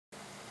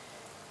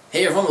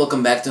Hey everyone,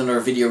 welcome back to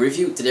another video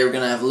review. Today we're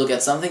gonna have a look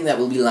at something that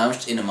will be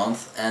launched in a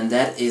month, and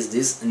that is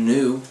this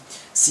new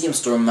CM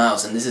Storm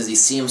mouse, and this is the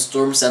CM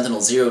Storm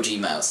Sentinel Z3RO-G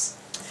mouse.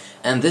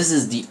 And this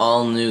is the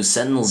all-new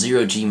Sentinel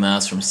Z3RO-G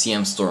mouse from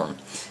CM Storm.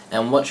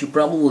 And what you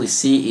probably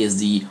see is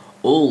the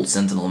old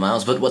Sentinel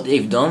mouse, but what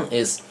they've done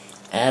is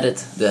added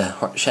the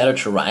Shattered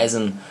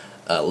Horizon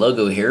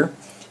logo here,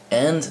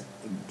 and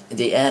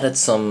they added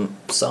some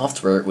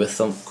software with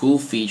some cool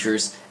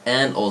features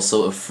and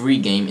also a free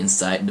game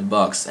inside the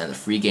box, and the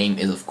free game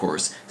is of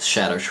course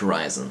Shattered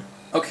Horizon.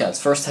 Okay,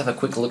 let's first have a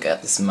quick look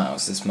at this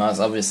mouse. This mouse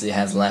obviously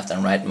has left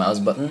and right mouse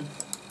button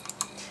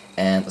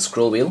and a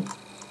scroll wheel,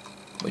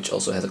 which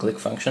also has a click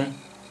function,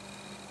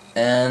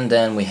 and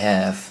then we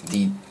have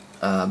the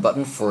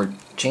button for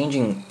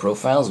changing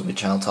profiles,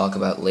 which I'll talk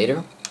about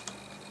later,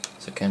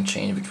 so you can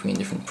change between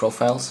different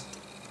profiles.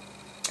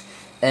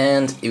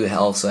 And you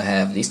also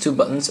have these two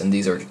buttons, and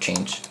these are to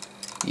change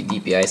the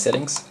DPI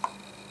settings.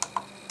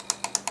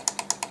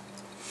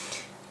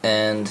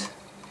 And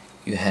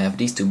you have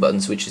these two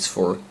buttons, which is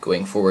for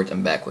going forward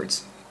and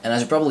backwards. And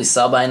as you probably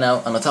saw by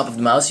now, on the top of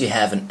the mouse you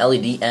have an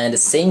LED, and the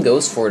same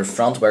goes for the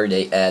front, where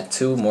they add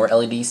two more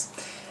LEDs.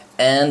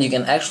 And you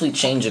can actually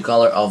change the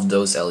color of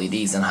those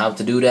LEDs, and how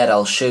to do that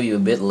I'll show you a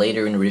bit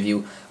later in the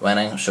review when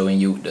I'm showing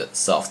you the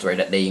software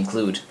that they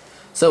include.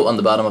 So on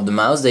the bottom of the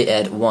mouse they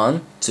add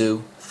 1,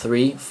 2,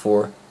 3,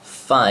 4,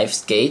 5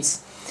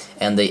 skates,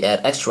 and they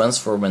add extra ones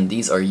for when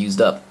these are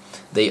used up.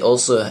 They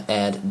also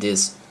add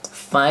this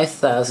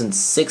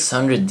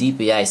 5600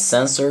 DPI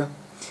sensor,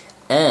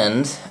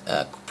 and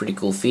a pretty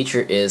cool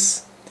feature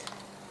is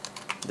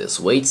this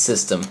weight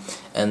system,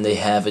 and they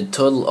have a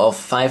total of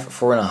 5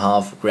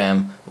 4.5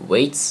 gram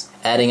weights,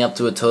 adding up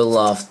to a total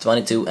of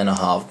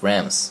 22.5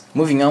 grams.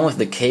 Moving on with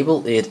the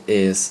cable, it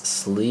is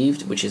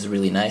sleeved, which is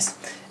really nice,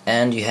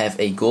 and you have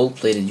a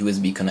gold-plated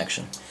USB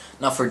connection.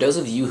 Now, for those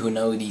of you who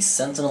know the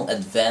Sentinel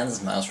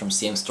Advance mouse from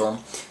CM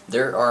Storm,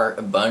 there are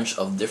a bunch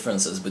of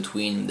differences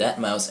between that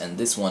mouse and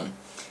this one.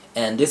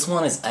 And this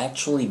one is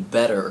actually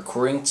better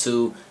according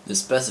to the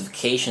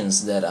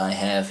specifications that I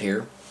have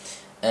here.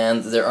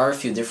 And there are a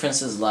few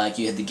differences, like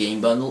you have the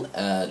game bundle,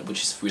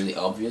 which is really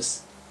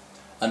obvious.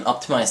 An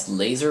optimized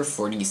laser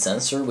for the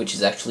sensor, which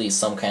is actually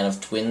some kind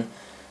of twin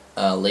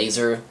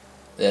laser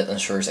that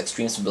ensures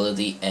extreme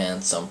stability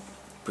and some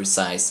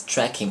precise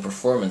tracking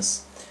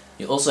performance.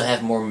 You also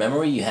have more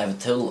memory. You have a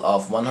total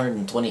of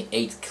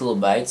 128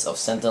 kilobytes of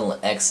Sentinel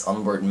X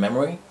onboard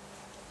memory.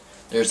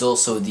 There's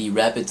also the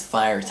rapid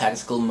fire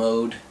tactical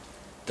mode,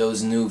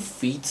 those new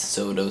feet,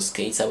 so those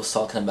skates I was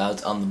talking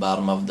about, on the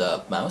bottom of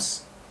the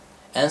mouse,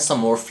 and some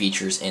more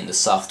features in the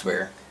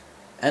software.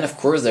 And of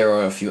course there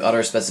are a few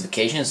other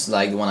specifications,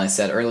 like the one I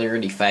said earlier,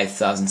 the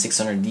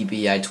 5600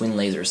 DPI twin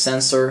laser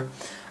sensor,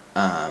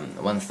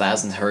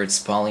 1000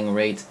 Hz polling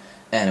rate,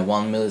 and a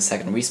 1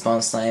 millisecond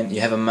response time.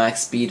 You have a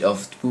max speed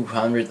of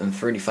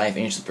 235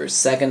 inches per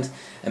second,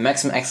 a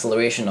maximum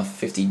acceleration of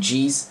 50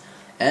 Gs,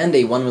 and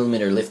a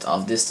 1mm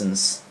lift-off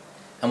distance.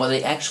 And what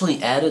they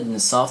actually added in the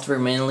software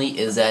mainly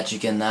is that you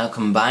can now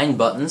combine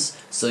buttons,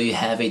 so you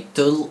have a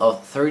total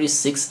of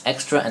 36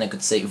 extra, and I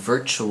could say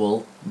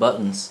virtual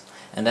buttons.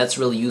 And that's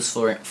really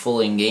useful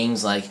in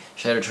games like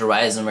Shattered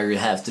Horizon, where you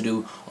have to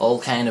do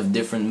all kind of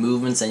different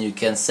movements, and you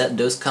can set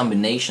those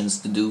combinations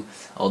to do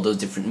all those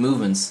different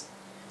movements.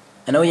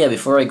 And oh yeah,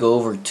 before I go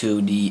over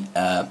to the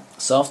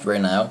software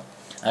now,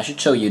 I should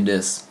show you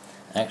this.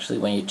 Actually,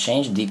 when you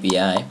change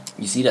DPI,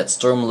 you see that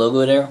Storm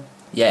logo there?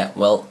 Yeah,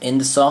 well, in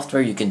the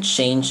software you can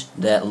change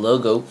that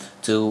logo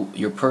to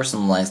your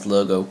personalized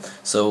logo.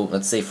 So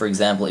let's say, for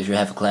example, if you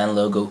have a clan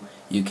logo,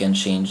 you can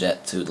change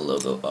that to the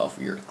logo of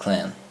your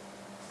clan.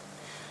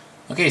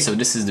 Okay, so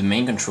this is the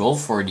main control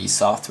for the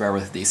software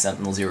with the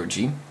Sentinel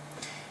Z3RO-G.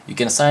 You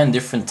can assign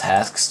different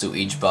tasks to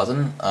each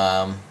button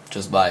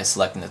just by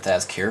selecting the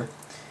task here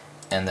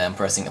and then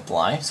pressing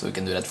apply. So we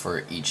can do that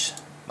for each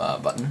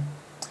button.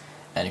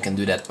 And you can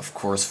do that, of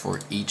course, for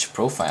each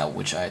profile,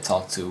 which I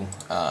talked to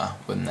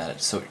when I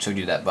showed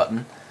you that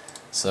button.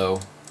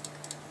 So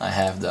I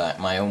have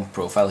my own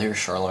profile here,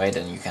 Charlotte,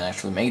 and you can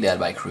actually make that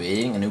by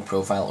creating a new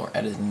profile or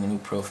editing a new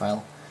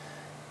profile.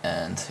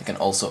 And you can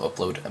also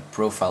upload a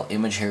profile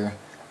image here,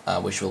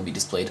 which will be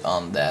displayed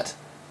on that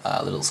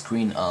little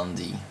screen on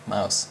the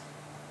mouse.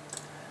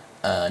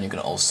 And you can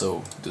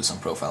also do some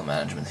profile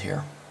management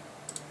here.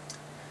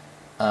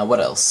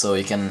 What else? So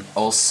you can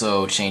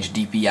also change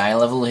DPI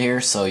level here,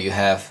 so you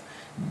have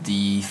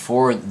the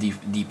 4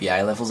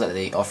 DPI levels that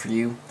they offer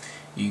you.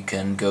 You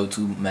can go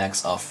to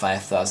max of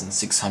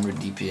 5600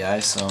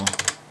 DPI, so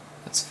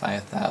that's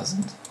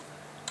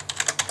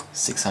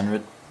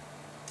 5600,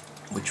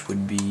 which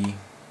would be,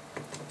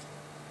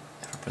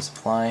 if I press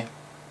apply,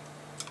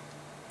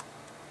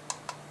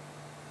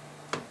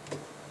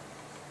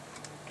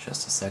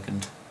 just a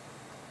second,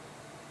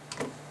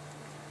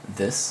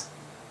 this.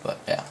 But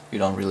yeah, you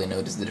don't really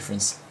notice the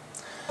difference.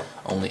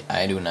 Only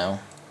I do now.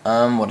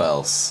 What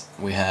else?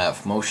 We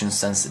have motion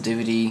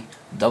sensitivity,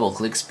 double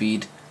click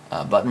speed,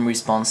 button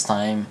response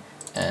time,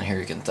 and here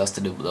you can test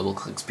the double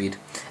click speed.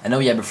 And oh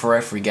yeah, before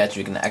I forget,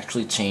 you can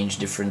actually change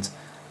different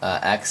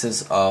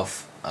axis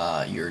of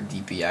your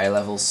DPI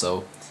level.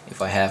 So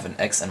if I have an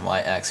X and Y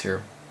axis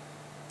here,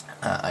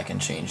 I can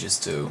change this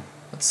to,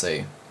 let's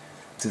say,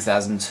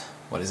 2000.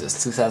 What is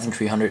this?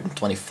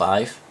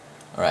 2325.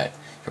 Alright.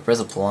 If I press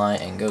apply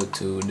and go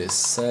to this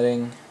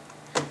setting,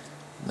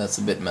 that's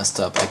a bit messed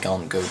up. I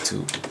can't go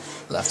to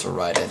left or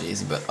right as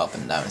easy, but up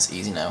and down is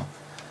easy now.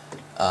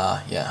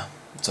 Yeah.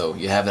 So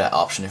you have that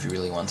option if you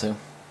really want to.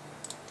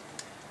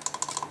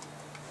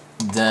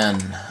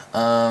 Then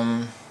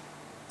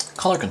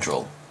color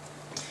control.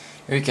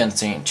 Here you can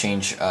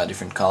change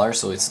different colors,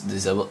 so it's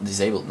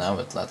disabled now,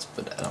 but let's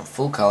put it on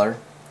full color.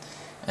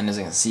 And as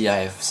you can see, I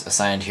have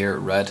assigned here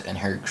red and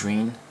here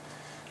green.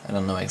 I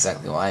don't know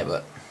exactly why,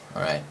 but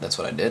alright, that's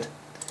what I did.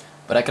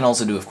 But I can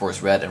also do, of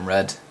course, red and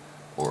red,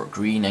 or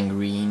green and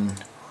green,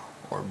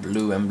 or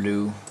blue and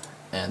blue.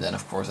 And then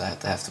of course I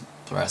have to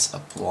press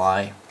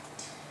apply,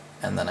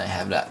 and then I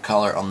have that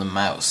color on the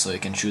mouse, so you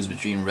can choose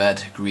between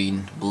red,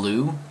 green,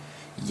 blue,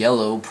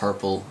 yellow,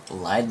 purple,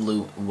 light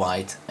blue,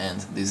 white,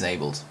 and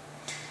disabled.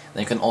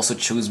 Then you can also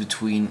choose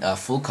between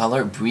full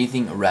color,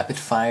 breathing, rapid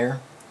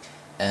fire,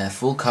 and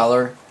full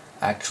color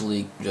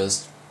actually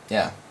just,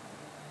 yeah,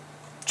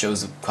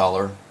 chose the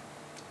color,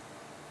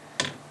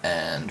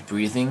 and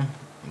breathing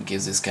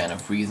gives this kind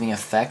of breathing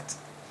effect,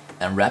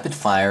 and rapid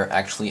fire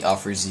actually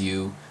offers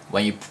you,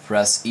 when you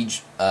press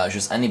each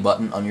just any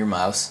button on your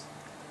mouse,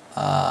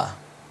 yeah,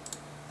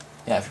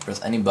 if you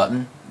press any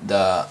button,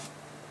 the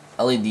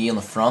LED on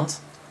the front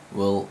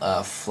will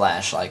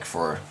flash like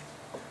for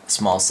a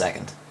small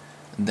second.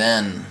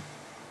 Then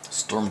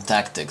Storm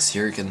Tactics.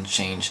 Here you can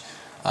change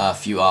a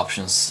few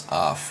options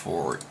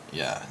for,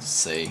 yeah,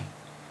 say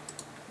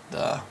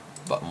the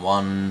button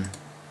 1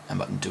 and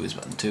button 2 is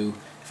button 2.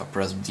 If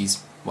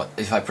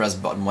I press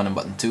button 1 and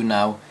button 2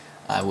 now,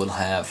 I will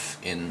have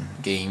in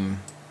game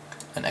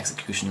an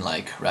execution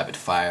like rapid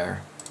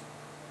fire.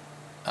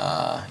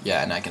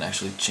 Yeah, and I can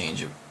actually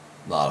change a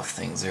lot of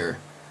things here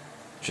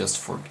just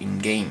for in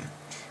game.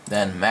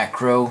 Then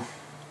macro,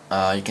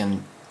 you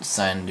can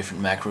assign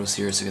different macros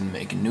here, so you can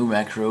make a new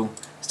macro,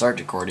 start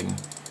recording.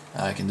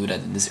 I can do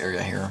that in this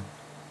area here.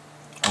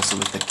 Also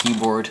with the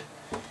keyboard,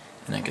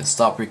 and I can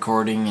stop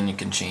recording, and you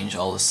can change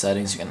all the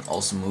settings. You can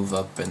also move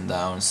up and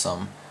down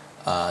some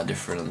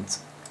different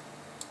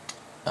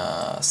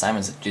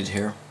assignments that you did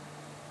here.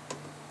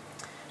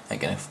 I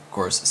can of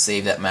course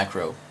save that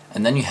macro.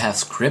 And then you have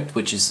script,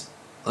 which is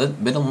a little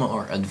bit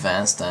more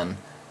advanced than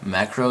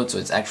macro, so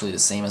it's actually the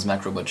same as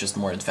macro but just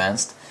more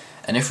advanced.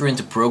 And if you're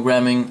into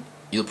programming,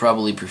 you'll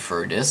probably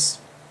prefer this.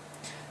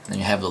 Then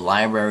you have the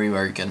library,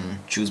 where you can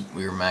choose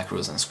your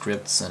macros and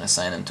scripts and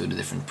assign them to the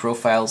different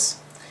profiles.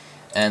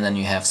 And then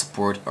you have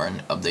support or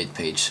an update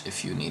page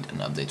if you need an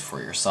update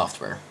for your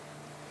software.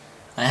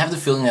 I have the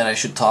feeling that I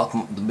should talk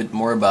a bit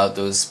more about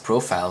those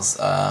profiles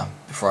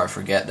before I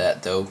forget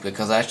that though,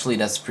 because actually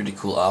that's a pretty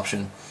cool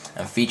option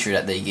and feature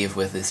that they give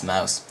with this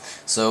mouse.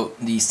 So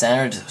the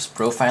standard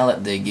profile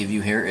that they give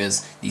you here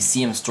is the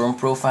CM Storm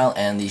profile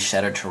and the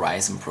Shattered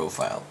Horizon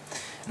profile.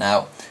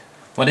 Now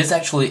what this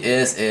actually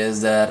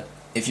is that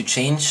if you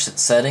change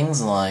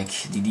settings like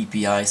the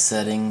DPI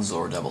settings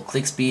or double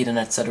click speed and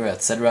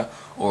etc,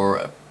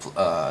 or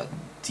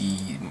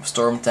the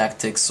Storm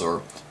Tactics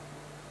or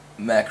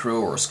macro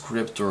or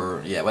script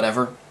or yeah,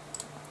 whatever,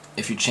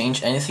 if you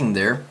change anything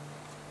there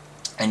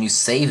and you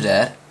save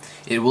that,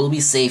 it will be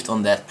saved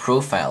on that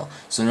profile,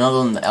 so not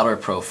on the other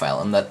profile.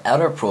 On that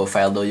other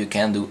profile though, you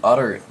can do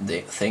other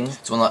things.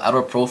 So on the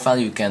other profile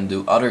you can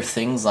do other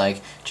things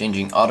like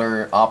changing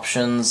other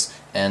options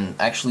and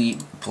actually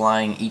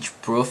applying each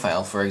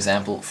profile, for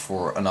example,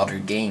 for another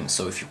game.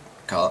 So if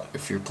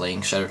you're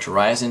playing Shattered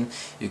Horizon,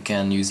 you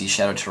can use the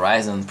Shattered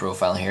Horizon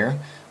profile here,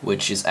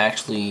 which is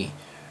actually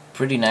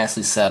pretty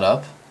nicely set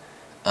up.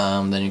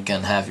 Then you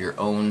can have your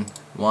own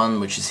one,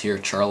 which is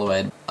here,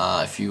 Charlotte.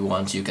 If you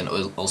want, you can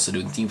also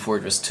do Team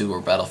Fortress 2 or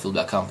Battlefield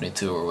Bad Company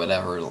 2 or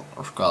whatever,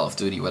 or Call of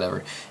Duty,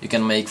 whatever. You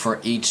can make for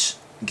each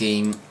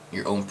game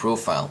your own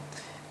profile,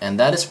 and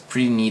that is a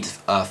pretty neat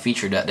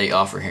feature that they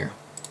offer here.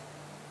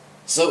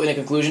 So in a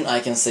conclusion, I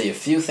can say a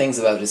few things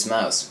about this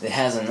mouse. It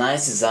has a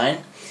nice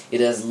design, it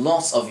has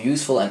lots of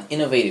useful and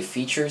innovative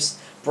features.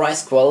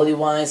 Price quality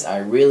wise, I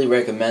really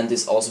recommend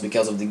this also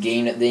because of the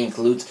game that they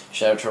include,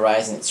 Shattered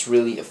Horizon. It's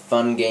really a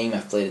fun game.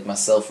 I've played it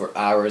myself for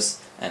hours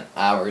and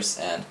hours,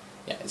 and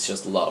yeah, it's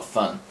just a lot of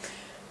fun.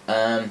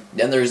 Then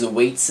there's a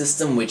weight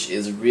system, which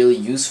is really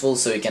useful,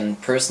 so you can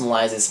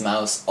personalize this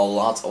mouse a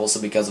lot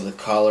also because of the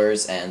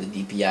colors and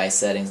the DPI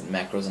settings and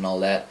macros and all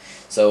that.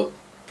 So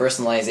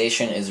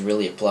personalization is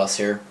really a plus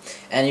here.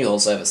 And you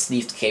also have a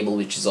sleeved cable,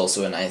 which is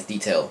also a nice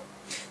detail.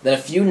 Then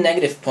a few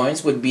negative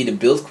points would be the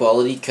build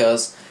quality,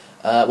 because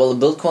well, the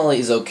build quality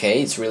is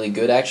okay, it's really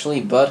good actually,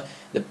 but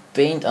the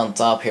paint on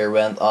top here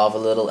went off a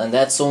little, and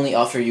that's only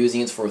after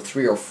using it for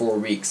 3 or 4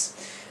 weeks.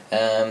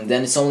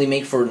 Then it's only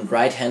made for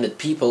right-handed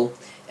people,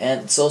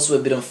 and it's also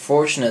a bit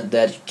unfortunate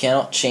that you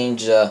cannot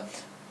change the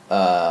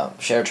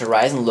Shattered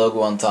Horizon logo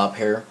on top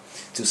here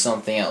to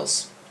something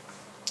else.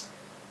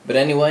 But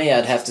anyway,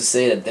 I'd have to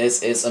say that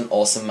this is an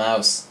awesome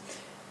mouse.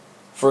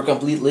 For a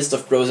complete list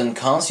of pros and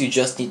cons, you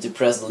just need to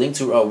press the link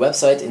to our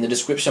website in the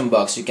description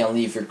box. You can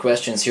leave your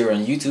questions here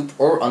on YouTube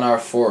or on our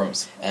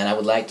forums. And I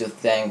would like to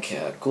thank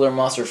Cooler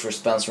Master for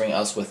sponsoring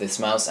us with this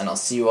mouse, and I'll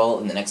see you all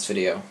in the next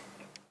video.